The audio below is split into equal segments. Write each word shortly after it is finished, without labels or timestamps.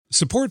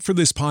Support for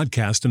this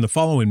podcast and the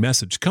following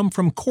message come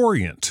from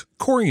Corient.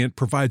 Corient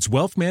provides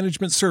wealth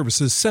management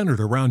services centered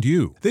around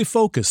you. They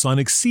focus on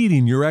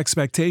exceeding your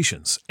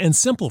expectations and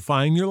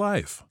simplifying your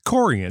life.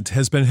 Corient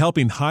has been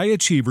helping high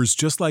achievers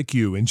just like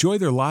you enjoy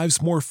their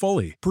lives more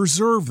fully,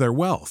 preserve their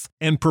wealth,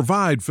 and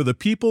provide for the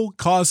people,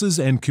 causes,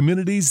 and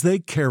communities they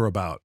care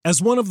about. As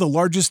one of the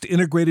largest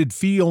integrated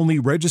fee-only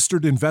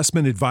registered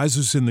investment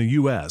advisors in the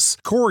U.S.,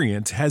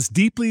 Corient has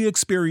deeply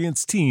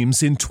experienced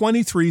teams in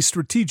 23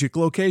 strategic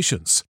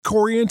locations.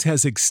 Corient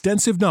has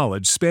extensive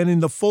knowledge spanning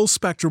the full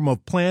spectrum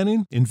of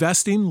planning,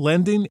 investing,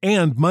 lending,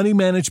 and money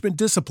management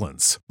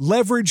disciplines.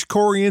 Leverage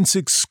Corient's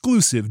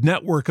exclusive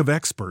network of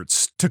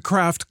experts to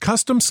craft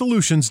custom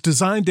solutions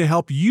designed to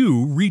help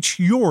you reach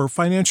your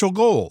financial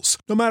goals,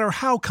 no matter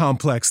how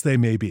complex they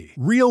may be.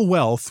 Real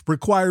wealth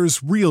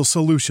requires real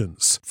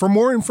solutions. For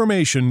more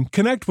information,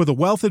 connect with a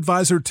wealth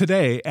advisor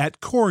today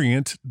at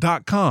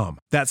Corient.com.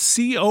 That's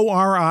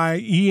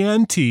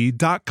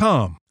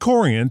Corient.com.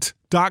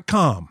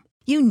 Corient.com.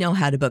 You know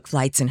how to book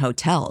flights and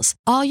hotels.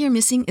 All you're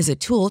missing is a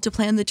tool to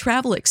plan the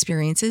travel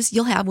experiences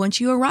you'll have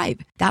once you arrive.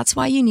 That's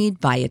why you need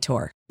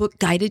Viator. Book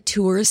guided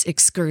tours,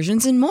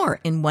 excursions, and more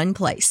in one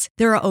place.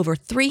 There are over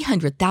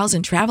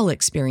 300,000 travel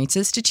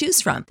experiences to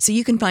choose from, so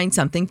you can find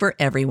something for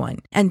everyone.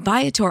 And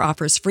Viator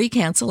offers free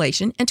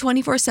cancellation and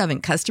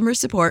 24/7 customer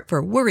support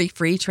for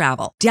worry-free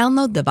travel.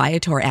 Download the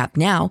Viator app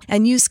now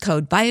and use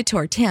code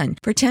Viator10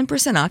 for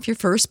 10% off your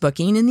first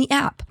booking in the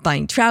app.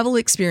 Find travel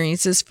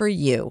experiences for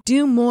you.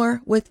 Do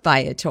more with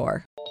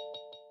Viator.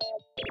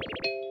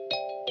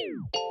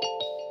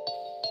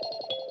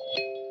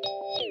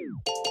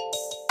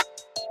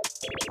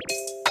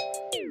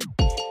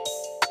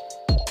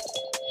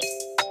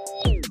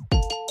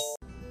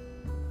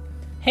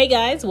 Hey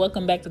guys,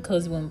 welcome back to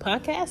Cozy Womb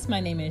Podcast.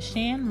 My name is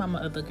Shan, mama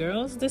of the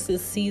girls. This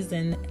is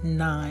season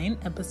 9,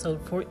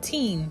 episode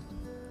 14.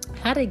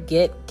 How to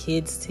get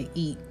kids to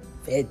eat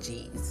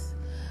veggies.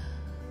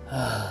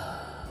 I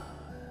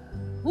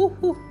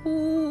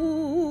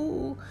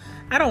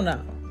don't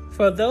know.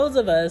 For those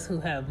of us who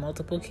have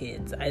multiple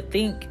kids, I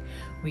think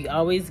we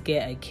always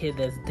get a kid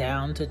that's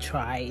down to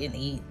try and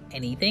eat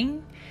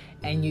anything.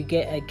 And you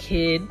get a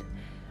kid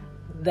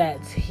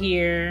that's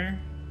here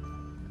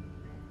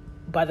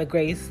by the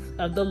grace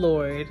of the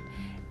Lord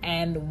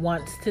and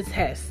wants to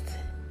test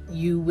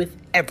you with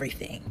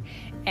everything.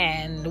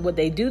 And what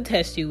they do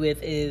test you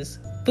with is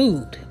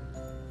food.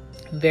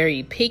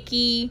 Very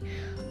picky,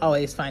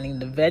 always finding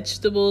the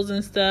vegetables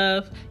and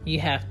stuff. You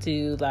have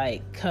to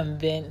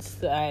convince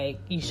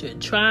you should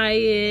try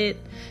it,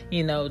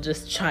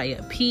 just try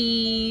a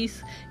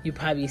piece. You're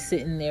probably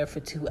sitting there for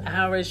 2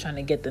 hours trying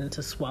to get them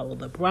to swallow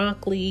the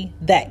broccoli.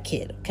 That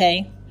kid,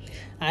 okay?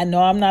 I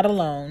know I'm not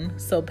alone.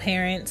 So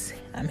parents,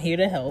 I'm here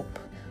to help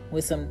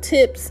with some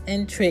tips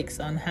and tricks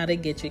on how to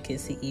get your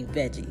kids to eat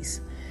veggies.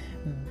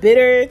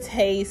 Bitter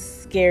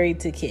tastes scary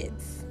to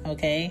kids,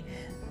 okay?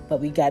 But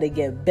we got to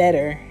get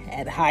better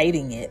at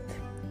hiding it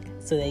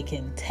so they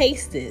can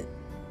taste it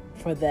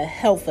for the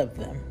health of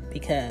them.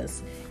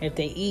 Because if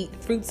they eat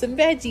fruits and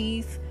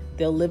veggies,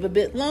 they'll live a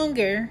bit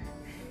longer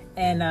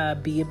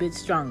and be a bit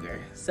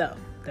stronger. So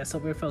that's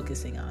what we're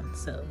focusing on.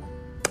 So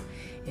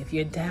if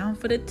you're down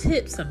for the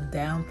tips, I'm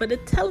down for the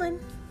telling.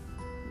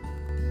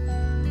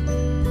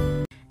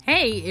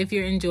 Hey, if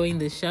you're enjoying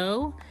the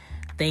show,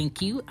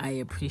 thank you. I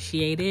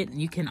appreciate it.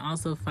 You can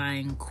also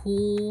find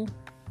cool,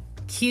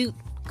 cute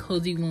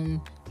Cozy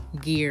Womb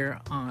gear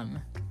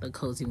on the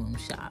Cozy Womb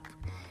shop.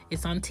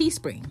 It's on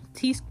Teespring,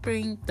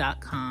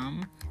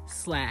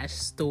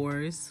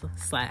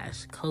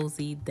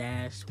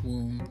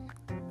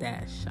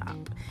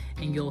 teespring.com/stores/cozy-womb-shop.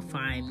 And you'll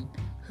find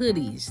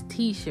hoodies,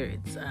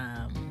 t-shirts,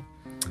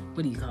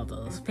 what do you call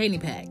those? Fanny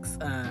packs,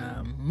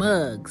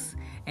 mugs,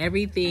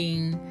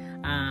 everything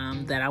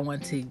that I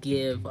want to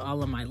give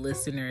all of my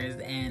listeners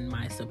and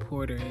my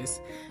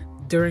supporters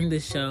during the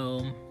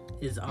show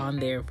is on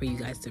there for you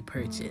guys to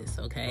purchase,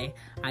 okay?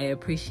 I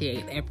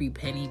appreciate every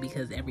penny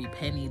because every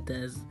penny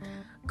does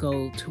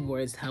go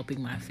towards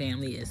helping my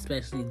family,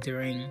 especially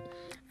during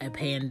a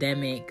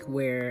pandemic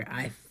where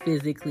I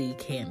physically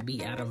can't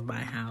be out of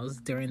my house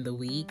during the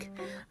week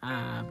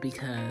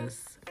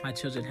because my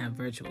children have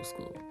virtual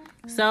school.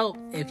 So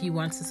if you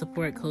want to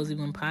support Cozy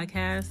Womb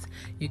Podcast,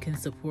 you can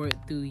support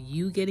through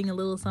you getting a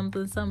little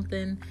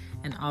something,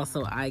 and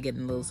also I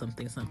getting a little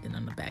something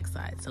on the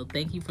backside. So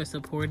thank you for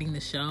supporting the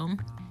show.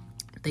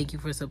 Thank you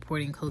for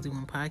supporting Cozy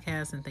Womb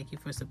Podcast, and thank you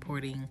for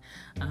supporting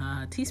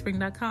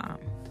teespring.com.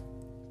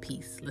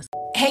 Peace.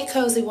 Hey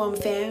Cozy Womb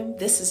fam,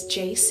 this is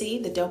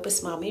JC, the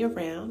dopest mommy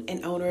around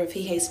and owner of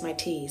He Hates My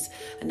Tees,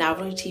 a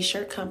novelty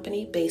t-shirt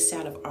company based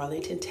out of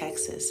Arlington,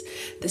 Texas.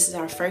 This is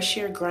our first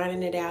year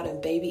grinding it out,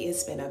 and baby,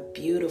 it's been a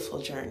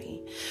beautiful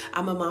journey.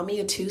 I'm a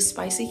mommy of 2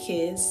 spicy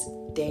kids,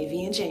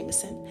 Davy and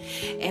Jameson,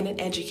 and an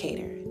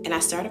educator. And I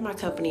started my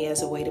company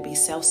as a way to be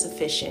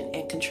self-sufficient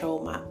and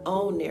control my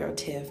own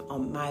narrative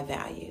on my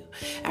value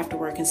after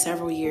working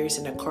several years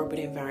in a corporate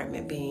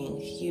environment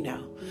being,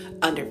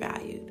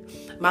 undervalued.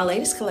 My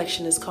latest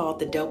collection is called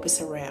The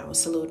Dopest Around,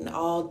 saluting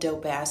all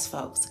dope-ass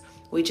folks.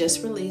 We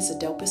just released the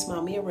Dopest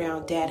Mommy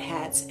Around dad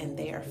hats, and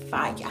they are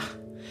fire.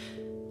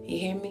 You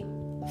hear me?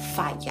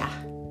 Fire.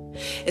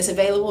 It's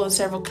available in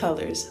several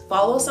colors.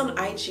 Follow us on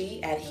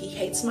IG at He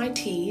Hates My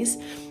Tees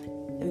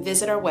and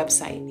visit our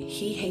website,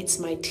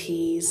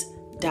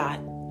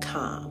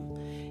 hehatesmytees.com.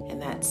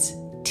 And that's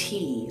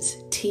Tees,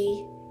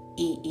 Tees.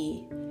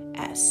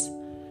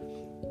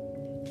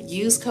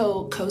 Use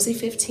code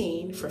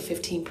COZY15 for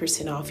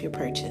 15% off your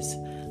purchase.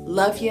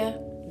 Love ya,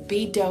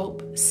 be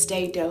dope,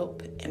 stay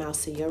dope, and I'll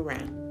see you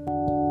around.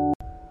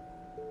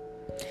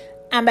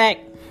 I'm back.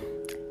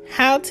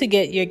 How to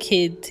get your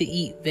kid to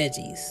eat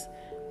veggies.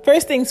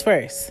 First things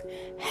first,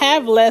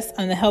 have less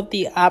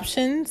unhealthy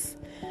options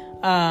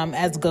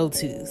as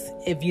go-tos.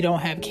 If you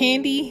don't have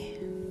candy,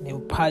 you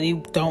probably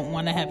don't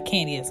want to have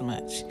candy as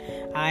much.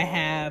 I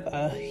have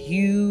a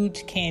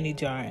huge candy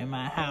jar in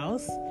my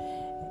house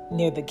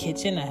near the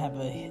kitchen. I have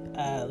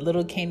a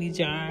little candy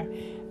jar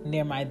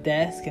near my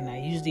desk, and I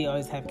usually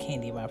always have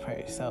candy in my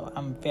purse, so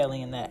I'm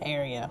failing in that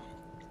area.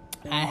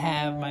 I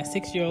have my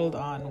 6-year-old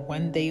on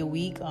 1 day a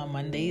week on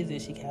Mondays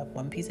that she can have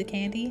one piece of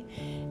candy,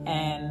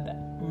 and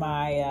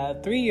my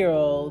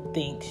 3-year-old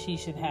thinks she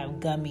should have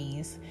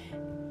gummies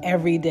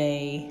every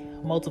day,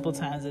 multiple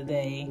times a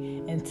day,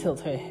 and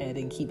tilt her head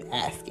and keep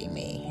asking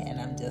me,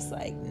 and I'm just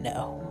like,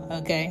 no.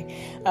 Okay,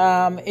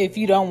 if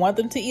you don't want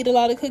them to eat a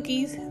lot of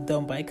cookies,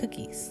 don't buy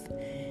cookies.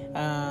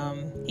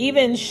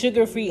 Even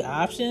sugar-free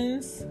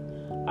options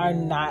are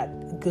not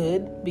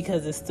good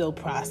because it's still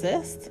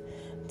processed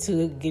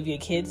to give your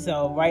kids.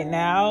 So right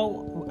now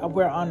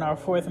we're on our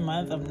 4th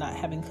month of not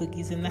having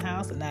cookies in the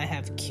house, and I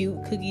have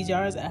cute cookie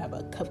jars. I have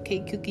a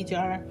cupcake cookie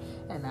jar,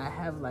 and I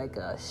have like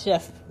a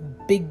Chef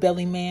Big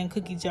Belly Man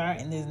cookie jar,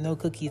 and there's no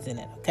cookies in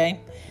it. Okay,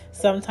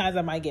 sometimes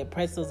I might get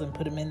pretzels and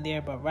put them in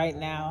there, but right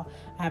now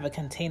I have a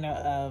container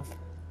of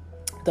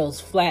those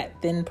flat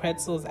thin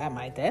pretzels at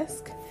my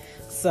desk.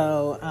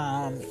 So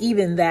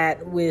even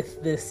that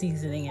with the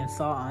seasoning and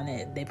salt on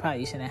it, they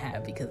probably shouldn't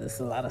have because it's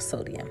a lot of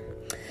sodium.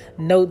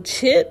 No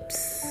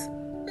chips.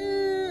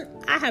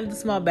 I have the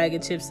small bag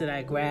of chips that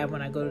I grab when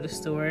I go to the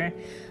store.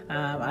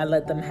 I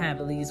let them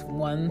have at least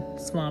one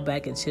small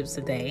bag of chips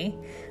a day.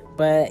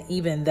 But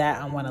even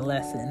that I want to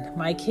lessen.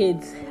 My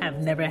kids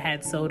have never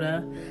had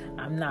soda.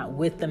 I'm not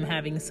with them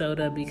having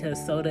soda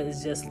because soda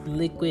is just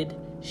liquid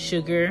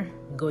sugar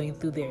going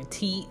through their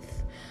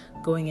teeth,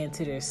 going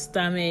into their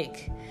stomach.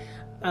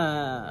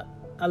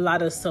 A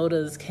lot of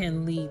sodas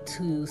can lead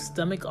to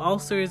stomach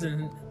ulcers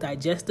and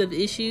digestive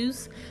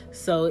issues.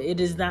 So it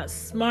is not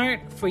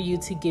smart for you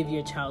to give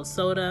your child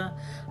soda.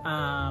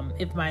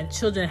 If my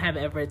children have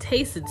ever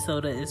tasted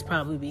soda, it's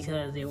probably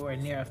because they were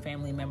near a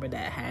family member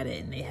that had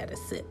it and they had a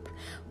sip.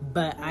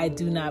 But I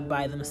do not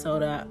buy them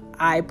soda.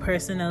 I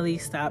personally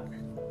stopped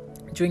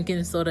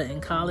drinking soda in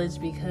college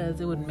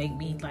because it would make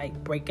me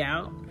break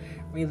out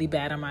really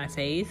bad on my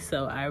face.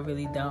 So I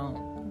really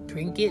don't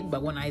drink it.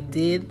 But when I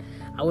did,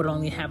 I would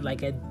only have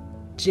a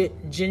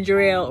ginger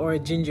ale or a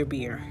ginger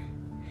beer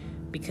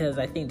because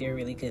I think they're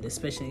really good,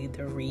 especially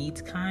the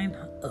Reed's kind.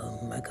 Oh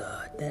my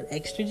God, that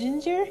extra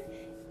ginger.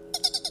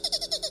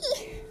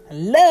 I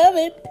love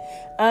it.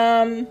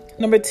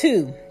 Number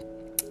 2,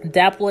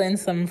 dabble in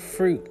some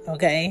fruit,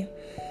 okay?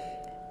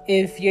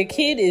 If your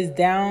kid is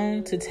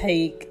down to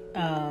take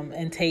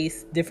and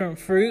taste different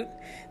fruit,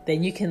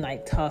 then you can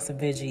toss a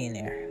veggie in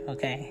there,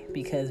 okay?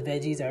 Because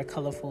veggies are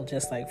colorful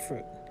just like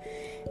fruit.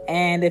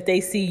 And if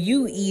they see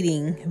you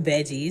eating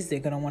veggies, they're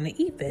going to want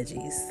to eat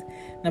veggies.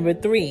 Number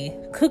 3,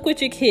 cook with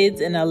your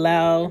kids and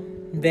allow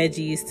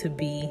veggies to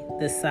be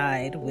the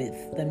side with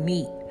the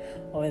meat,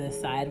 or the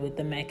side with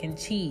the mac and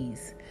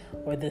cheese,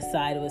 or the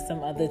side with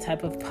some other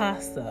type of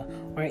pasta,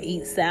 or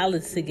eat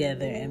salads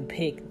together and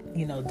pick,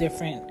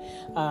 different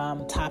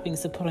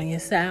toppings to put on your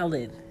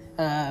salad.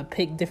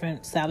 Pick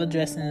different salad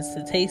dressings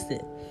to taste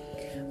it.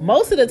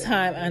 Most of the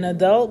time, an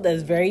adult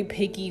that's very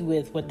picky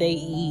with what they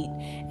eat,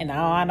 and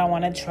I don't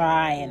want to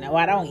try, and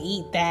I don't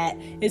eat that,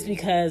 is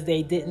because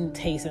they didn't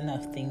taste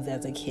enough things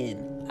as a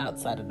kid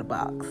outside of the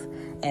box.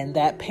 And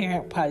that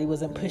parent probably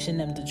wasn't pushing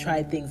them to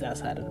try things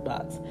outside of the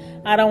box.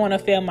 I don't want to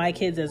fail my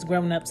kids as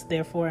grown-ups,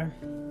 therefore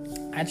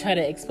I try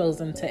to expose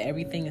them to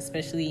everything,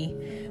 especially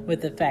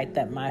with the fact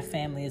that my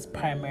family is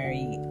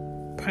primarily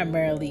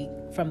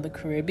from the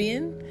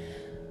Caribbean.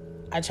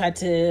 I try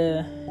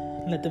to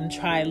let them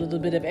try a little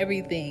bit of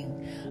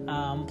everything.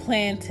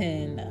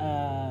 Plantain,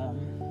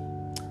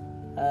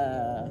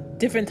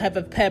 different type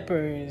of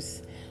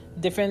peppers,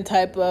 different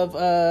type of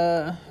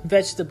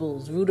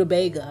vegetables,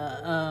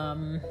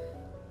 rutabaga,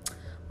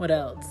 what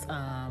else?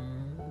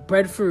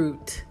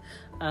 Breadfruit,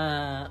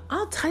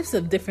 all types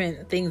of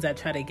different things I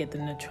try to get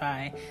them to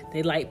try.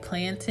 They like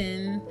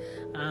plantain,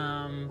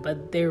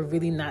 but they're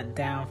really not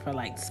down for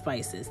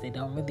spices. They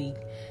don't really,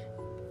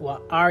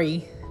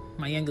 Ari,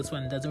 my youngest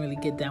one, doesn't really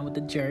get down with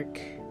the jerk.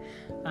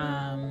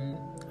 I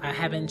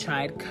haven't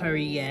tried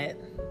curry yet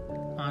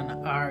on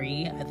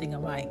Ari. I think I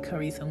might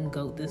curry some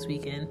goat this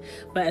weekend.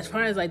 But as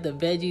far as the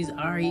veggies,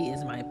 Ari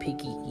is my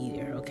picky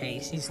eater, okay?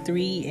 She's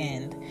 3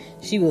 and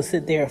she will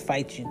sit there and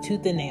fight you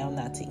tooth and nail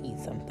not to eat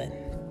something.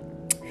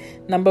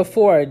 Number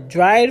 4,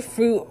 dried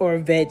fruit or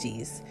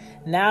veggies.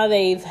 Now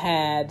they've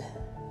had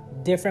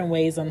different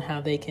ways on how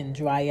they can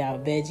dry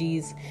out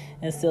veggies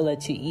and still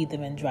let you eat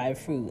them in dried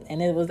fruit.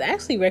 And it was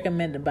actually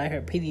recommended by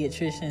her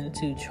pediatrician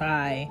to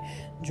try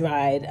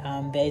dried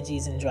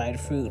veggies and dried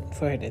fruit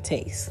for her to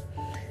taste.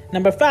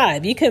 Number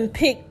 5, you can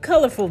pick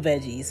colorful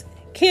veggies.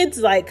 Kids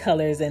like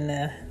colors, and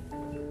the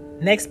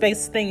next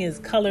best thing is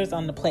colors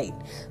on the plate.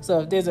 So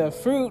if there's a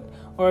fruit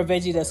or a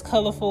veggie that's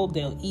colorful,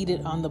 they'll eat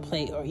it on the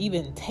plate or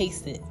even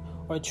taste it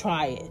or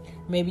try it.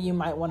 Maybe you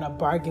might want to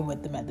bargain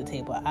with them at the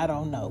table. I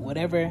don't know.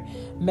 Whatever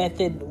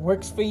method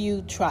works for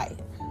you, try it.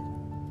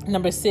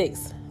 Number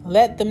 6,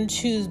 let them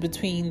choose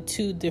between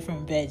 2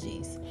 different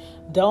veggies.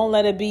 Don't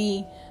let it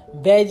be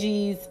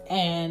veggies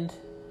and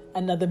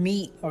another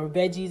meat or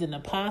veggies and a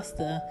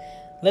pasta.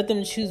 Let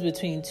them choose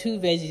between 2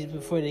 veggies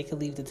before they could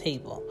leave the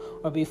table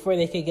or before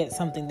they could get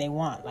something they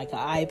want, like an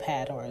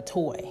iPad or a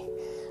toy.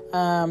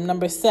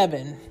 Number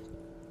 7,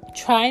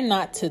 try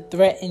not to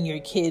threaten your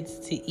kids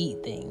to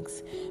eat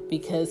things,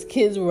 because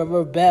kids will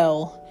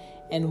rebel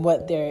in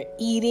what they're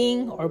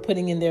eating or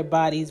putting in their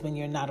bodies when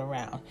you're not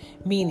around.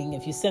 Meaning,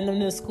 if you send them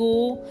to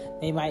school,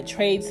 they might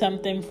trade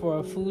something for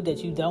a food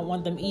that you don't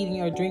want them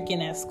eating or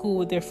drinking at school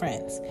with their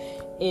friends.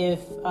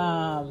 If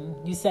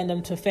you send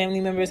them to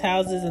family members'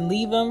 houses and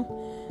leave them,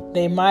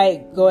 they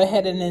might go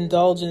ahead and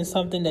indulge in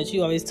something that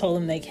you always told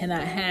them they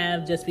cannot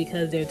have just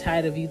because they're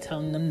tired of you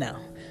telling them no.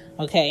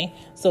 Okay?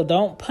 So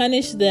don't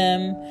punish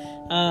them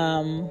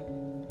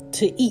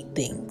to eat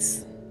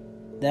things.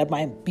 That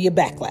might be a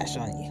backlash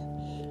on you.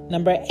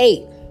 Number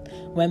 8,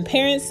 when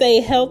parents say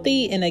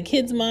healthy in a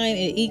kid's mind,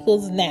 it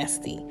equals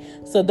nasty.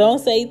 So don't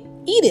say,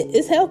 eat it,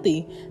 it's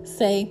healthy.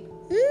 Say,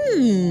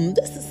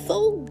 this is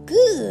so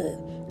good.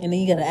 And then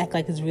you got to act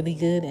like it's really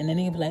good. And then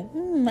you'll be like,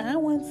 I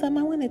want some,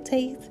 I want to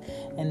taste.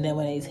 And then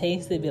when they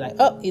taste it, be like,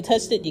 oh, you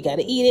touched it, you got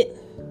to eat it.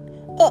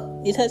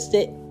 Oh, you touched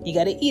it, you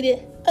got to eat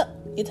it. Oh,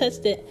 you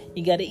touched it,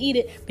 you got to eat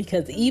it.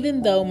 Because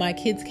even though my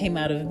kids came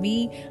out of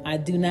me, I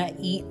do not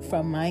eat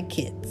from my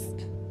kids.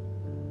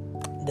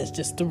 That's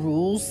just the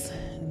rules.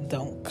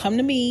 Don't come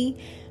to me.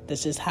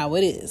 That's just how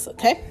it is,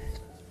 okay?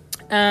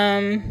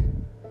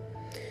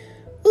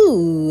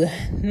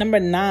 Number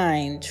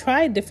 9,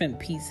 try different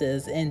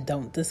pizzas and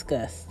don't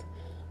discuss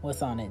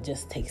what's on it.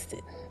 Just taste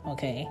it,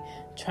 okay?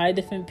 Try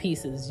different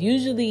pieces.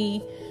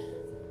 Usually,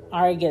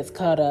 Ari gets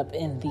caught up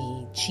in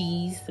the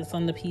cheese that's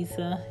on the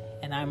pizza,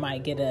 and I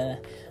might get a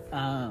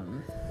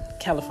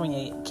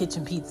California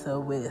kitchen pizza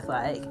with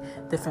like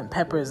different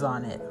peppers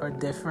on it or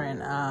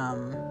different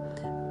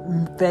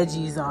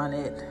veggies on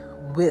it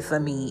with a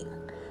meat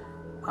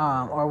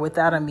or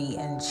without a meat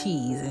and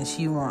cheese, and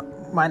she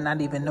might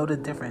not even know the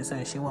difference,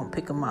 and she won't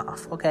pick them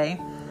off. Okay,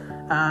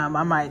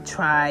 I might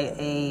try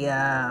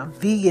a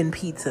vegan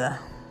pizza.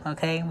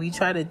 Okay, we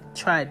try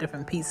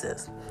different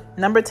pizzas.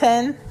 Number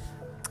 10,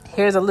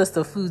 here's a list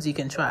of foods you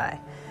can try.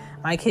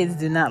 My kids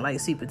do not like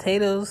sweet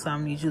potatoes, so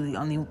I'm usually the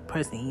only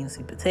person eating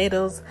sweet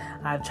potatoes.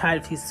 I've tried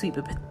a few sweet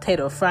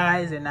potato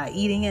fries. They're not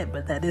eating it,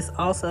 but that is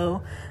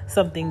also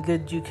something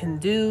good you can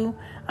do.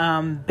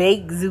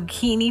 Baked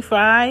zucchini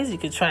fries, you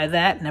could try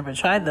that. Never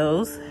tried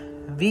those.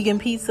 Vegan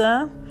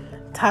pizza,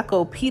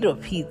 taco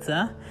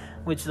pizza,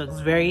 which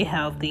looks very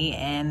healthy,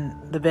 and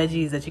the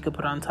veggies that you could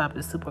put on top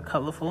is super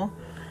colorful.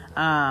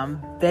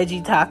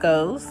 Veggie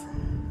tacos.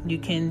 You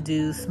can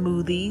do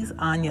smoothies.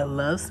 Anya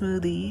loves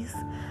smoothies.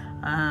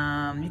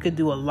 You could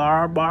do a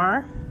Lar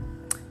bar.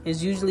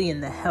 It's usually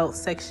in the health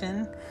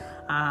section.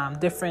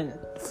 Different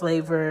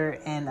flavor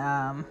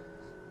and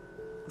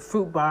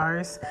fruit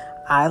bars.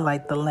 I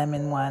like the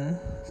lemon one,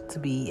 to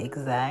be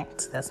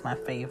exact. That's my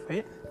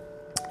favorite.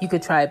 You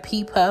could try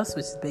pea puffs,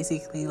 which is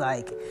basically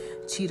like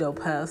Cheeto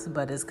puffs,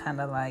 but it's kind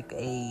of like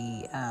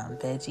a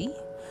veggie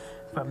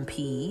from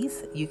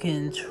peas. You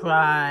can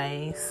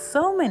try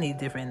so many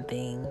different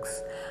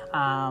things.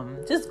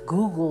 Just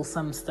Google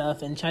some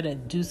stuff and try to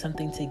do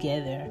something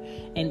together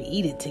and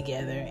eat it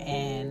together.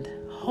 And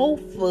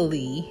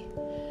hopefully,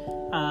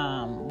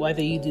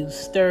 whether you do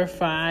stir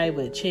fry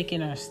with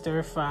chicken or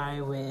stir fry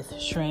with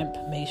shrimp,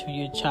 make sure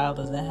your child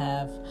doesn't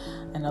have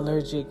an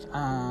allergic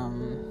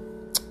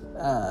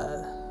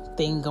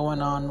thing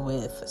going on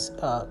with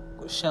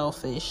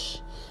shellfish.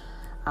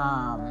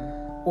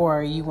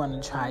 Or you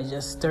want to try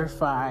just stir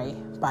fry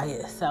by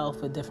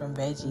itself with different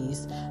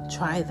veggies,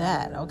 try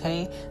that,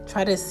 okay?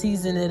 Try to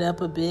season it up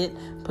a bit,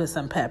 put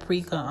some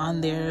paprika on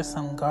there,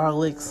 some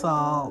garlic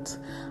salt,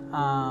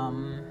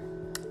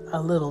 a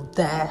little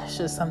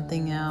dash of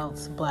something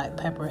else, black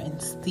pepper,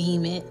 and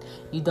steam it.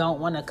 You don't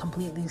want to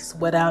completely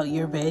sweat out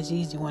your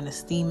veggies. You want to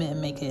steam it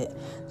and make it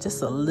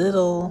just a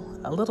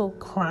little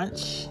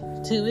crunch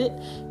to it,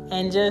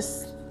 and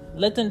just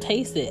let them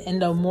taste it.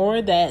 And the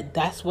more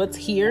that's what's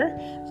here,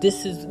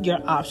 this is your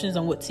options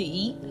on what to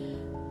eat,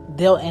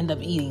 they'll end up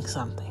eating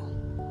something,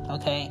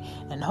 okay?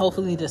 And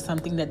hopefully the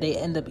something that they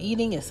end up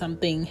eating is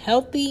something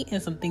healthy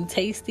and something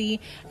tasty.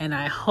 And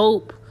I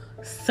hope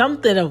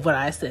something of what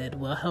I said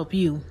will help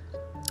you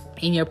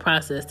in your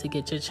process to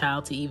get your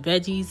child to eat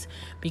veggies,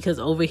 because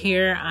over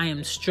here I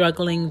am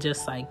struggling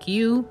just like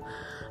you.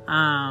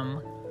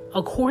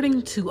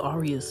 According to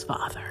Aria's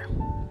father,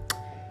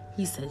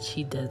 he said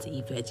she does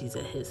eat veggies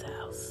at his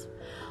house.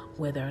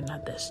 Whether or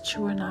not that's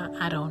true or not,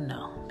 I don't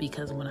know.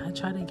 Because when I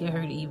try to get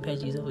her to eat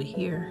veggies over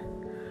here,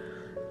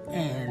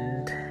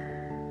 and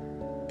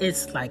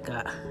it's like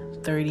a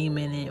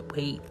 30-minute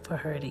wait for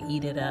her to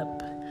eat it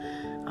up,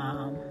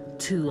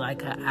 to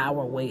like an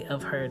hour wait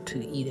of her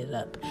to eat it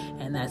up.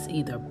 And that's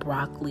either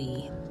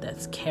broccoli,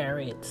 that's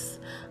carrots,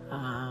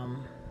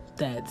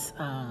 that's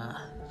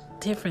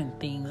different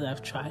things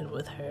I've tried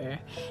with her,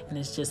 and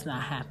it's just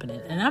not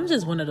happening. And I'm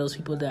just one of those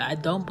people that I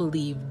don't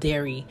believe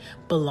dairy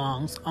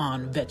belongs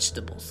on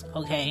vegetables,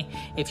 okay?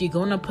 If you're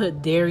going to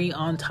put dairy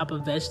on top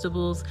of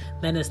vegetables,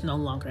 then it's no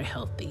longer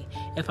healthy.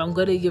 If I'm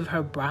going to give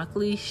her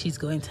broccoli, she's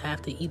going to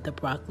have to eat the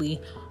broccoli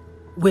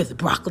with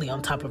broccoli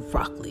on top of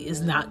broccoli.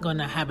 It's not going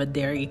to have a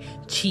dairy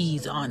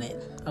cheese on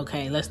it,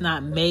 okay? Let's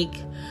not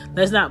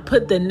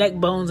put the neck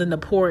bones and the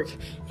pork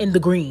in the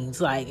greens.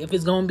 Like, if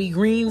it's going to be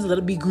greens, let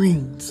it be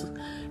greens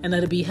and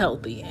let it be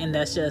healthy. And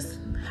that's just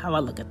how I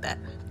look at that.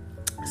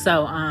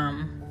 So,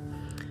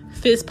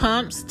 fist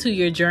pumps to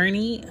your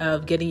journey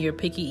of getting your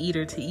picky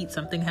eater to eat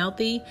something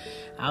healthy.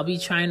 I'll be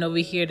trying over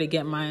here to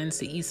get mine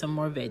to eat some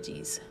more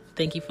veggies.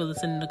 Thank you for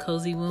listening to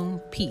Cozy Womb.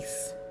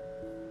 Peace.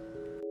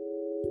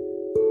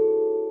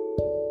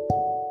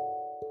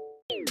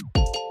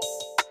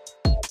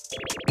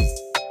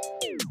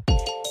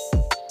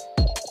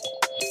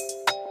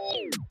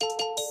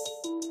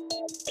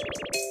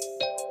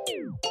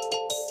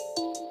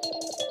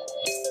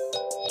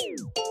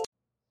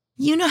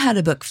 You know how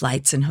to book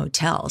flights and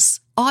hotels.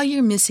 All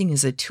you're missing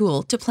is a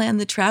tool to plan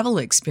the travel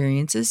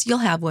experiences you'll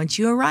have once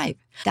you arrive.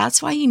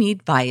 That's why you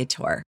need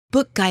Viator.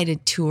 Book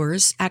guided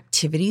tours,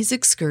 activities,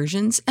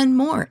 excursions, and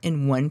more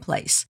in one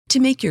place to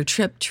make your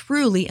trip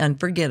truly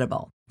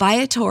unforgettable.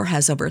 Viator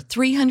has over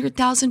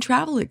 300,000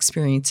 travel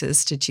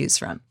experiences to choose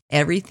from.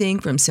 Everything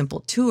from simple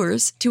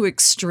tours to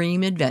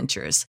extreme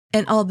adventures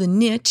and all the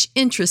niche,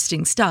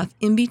 interesting stuff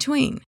in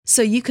between.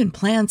 So you can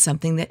plan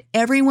something that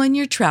everyone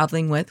you're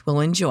traveling with will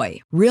enjoy.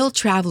 Real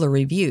traveler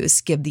reviews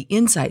give the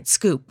inside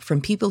scoop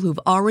from people who've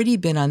already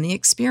been on the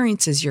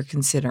experiences you're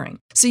considering.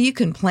 So you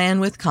can plan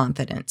with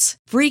confidence.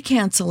 Free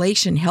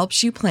cancellation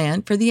helps you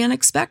plan for the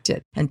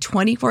unexpected. And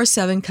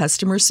 24/7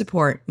 customer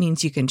support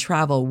means you can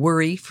travel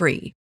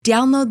worry-free.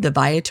 Download the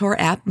Viator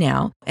app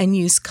now and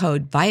use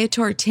code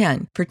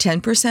Viator10 for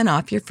 10%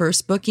 off your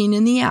first booking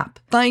in the app.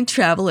 Find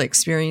travel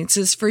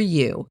experiences for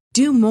you.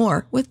 Do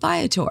more with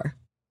Viator.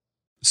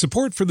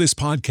 Support for this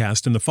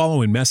podcast and the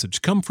following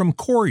message come from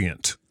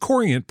Corient.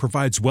 Corient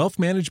provides wealth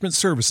management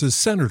services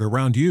centered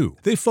around you.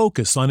 They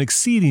focus on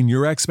exceeding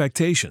your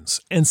expectations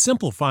and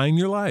simplifying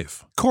your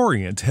life.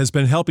 Corient has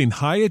been helping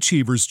high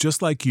achievers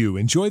just like you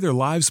enjoy their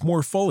lives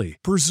more fully,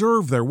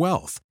 preserve their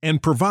wealth,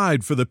 and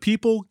provide for the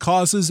people,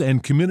 causes,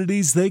 and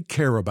communities they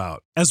care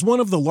about. As one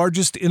of the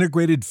largest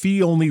integrated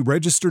fee-only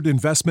registered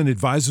investment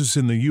advisors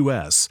in the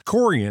U.S.,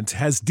 Corient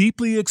has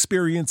deeply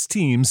experienced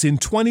teams in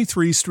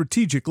 23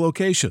 strategic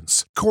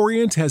locations.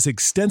 Corient has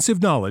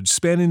extensive knowledge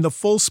spanning the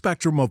full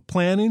spectrum of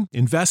planning,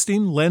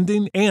 investing,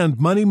 lending, and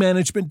money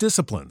management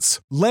disciplines.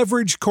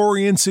 Leverage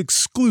Corient's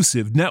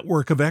exclusive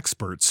network of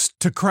experts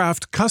to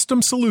craft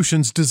custom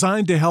solutions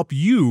designed to help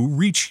you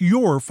reach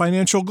your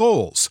financial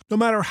goals, no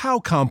matter how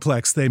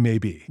complex they may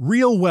be.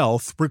 Real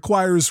wealth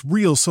requires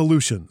real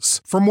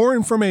solutions. For more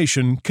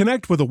information,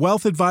 connect with a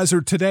wealth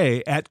advisor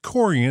today at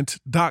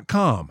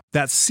Corient.com.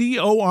 That's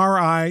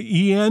Corient.com.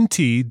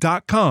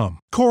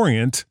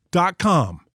 Corient.com.